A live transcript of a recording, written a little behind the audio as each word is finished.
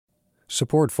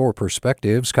Support for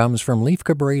Perspectives comes from Leif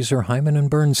Cabraser, Hyman and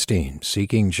Bernstein,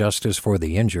 seeking justice for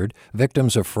the injured,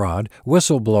 victims of fraud,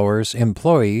 whistleblowers,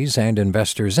 employees, and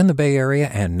investors in the Bay Area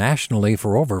and nationally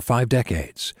for over 5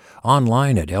 decades.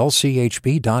 Online at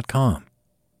lchb.com.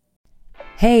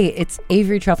 Hey, it's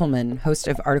Avery Trufelman, host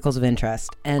of Articles of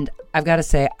Interest, and I've got to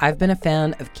say, I've been a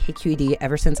fan of KQED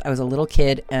ever since I was a little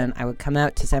kid, and I would come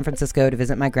out to San Francisco to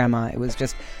visit my grandma. It was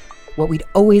just what we'd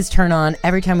always turn on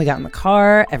every time we got in the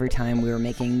car, every time we were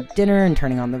making dinner and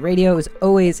turning on the radio. It was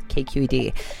always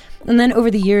KQED. And then over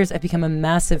the years, I've become a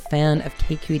massive fan of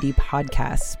KQED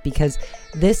podcasts because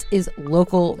this is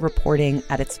local reporting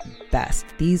at its best.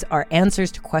 These are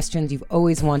answers to questions you've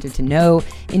always wanted to know,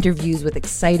 interviews with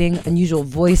exciting, unusual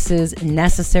voices,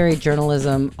 necessary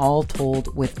journalism, all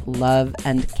told with love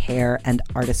and care and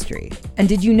artistry. And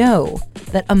did you know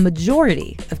that a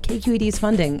majority of KQED's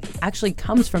funding actually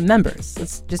comes from members?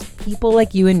 It's just people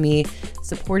like you and me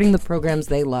supporting the programs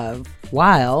they love,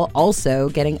 while also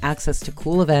getting access to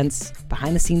cool events,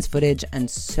 behind-the-scenes footage, and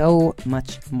so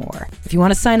much more. If you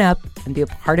want to sign up and be a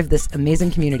part of this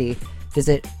amazing community,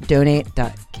 visit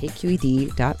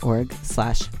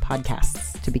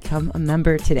donate.kqed.org/podcasts to become a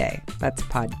member today. That's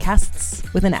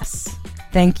podcasts with an S.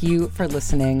 Thank you for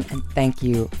listening, and thank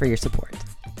you for your support.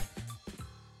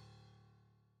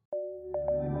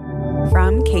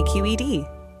 From KQED.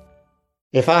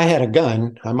 If I had a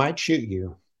gun, I might shoot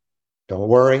you. Don't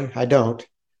worry, I don't.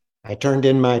 I turned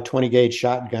in my 20-gauge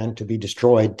shotgun to be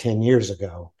destroyed 10 years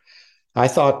ago. I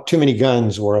thought too many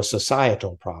guns were a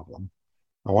societal problem.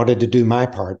 I wanted to do my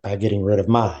part by getting rid of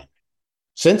mine.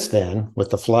 Since then, with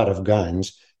the flood of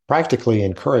guns, practically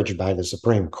encouraged by the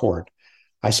Supreme Court,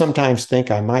 I sometimes think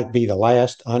I might be the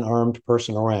last unarmed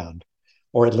person around,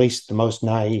 or at least the most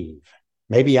naive.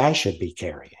 Maybe I should be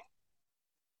carrying.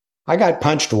 I got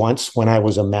punched once when I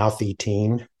was a mouthy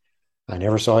teen. I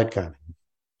never saw it coming.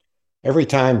 Every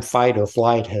time fight or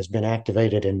flight has been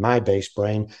activated in my base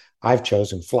brain, I've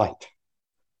chosen flight.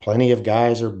 Plenty of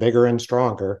guys are bigger and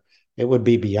stronger. It would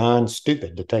be beyond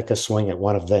stupid to take a swing at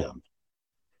one of them.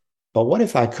 But what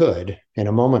if I could, in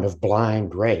a moment of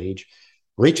blind rage,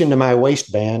 reach into my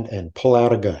waistband and pull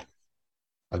out a gun?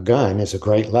 A gun is a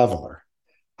great leveler.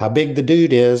 How big the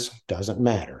dude is doesn't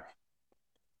matter.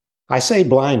 I say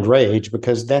blind rage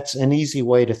because that's an easy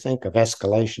way to think of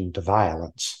escalation to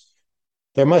violence.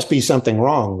 There must be something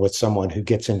wrong with someone who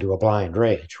gets into a blind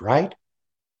rage, right?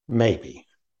 Maybe.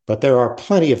 But there are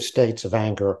plenty of states of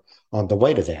anger on the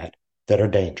way to that are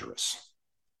dangerous.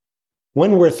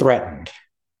 When we're threatened,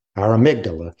 our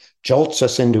amygdala jolts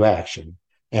us into action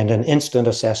and an instant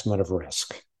assessment of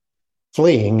risk.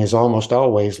 Fleeing is almost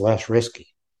always less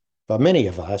risky, but many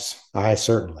of us, I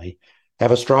certainly,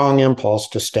 have a strong impulse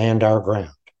to stand our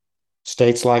ground.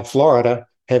 States like Florida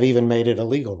have even made it a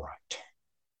legal right.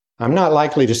 I'm not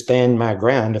likely to stand my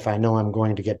ground if I know I'm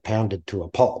going to get pounded to a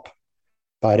pulp.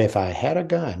 But if I had a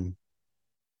gun,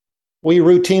 we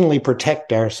routinely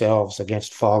protect ourselves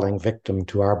against falling victim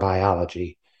to our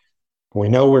biology. We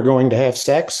know we're going to have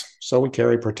sex, so we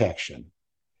carry protection.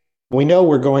 We know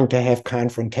we're going to have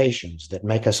confrontations that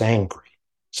make us angry,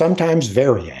 sometimes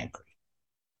very angry.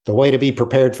 The way to be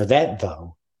prepared for that,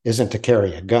 though, isn't to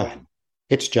carry a gun.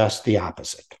 It's just the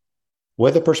opposite.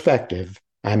 With a perspective,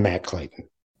 I'm Matt Clayton.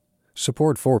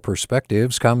 Support for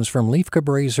Perspectives comes from Leif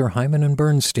Cabraser, Hyman and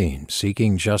Bernstein,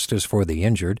 seeking justice for the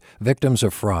injured, victims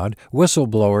of fraud,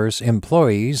 whistleblowers,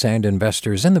 employees, and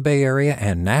investors in the Bay Area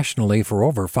and nationally for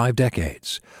over 5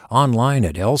 decades. Online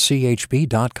at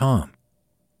lchb.com.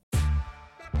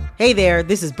 Hey there,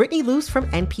 this is Brittany Luce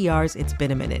from NPR's It's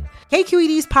Been a Minute.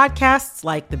 KQED's podcasts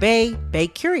like The Bay, Bay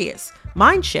Curious,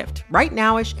 Mind Shift, Right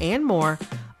Nowish, and more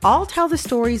all tell the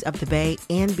stories of the Bay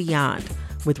and beyond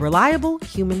with reliable,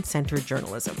 human-centered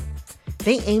journalism.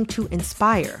 They aim to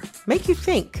inspire, make you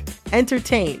think,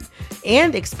 entertain,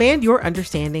 and expand your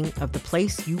understanding of the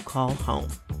place you call home.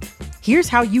 Here's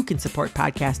how you can support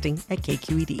podcasting at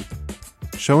KQED.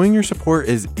 Showing your support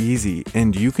is easy,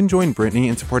 and you can join Brittany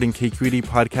in supporting KQED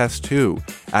podcasts too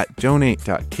at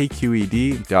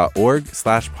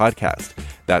donate.kqed.org/podcast.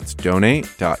 That's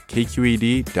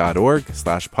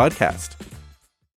donate.kqed.org/podcast.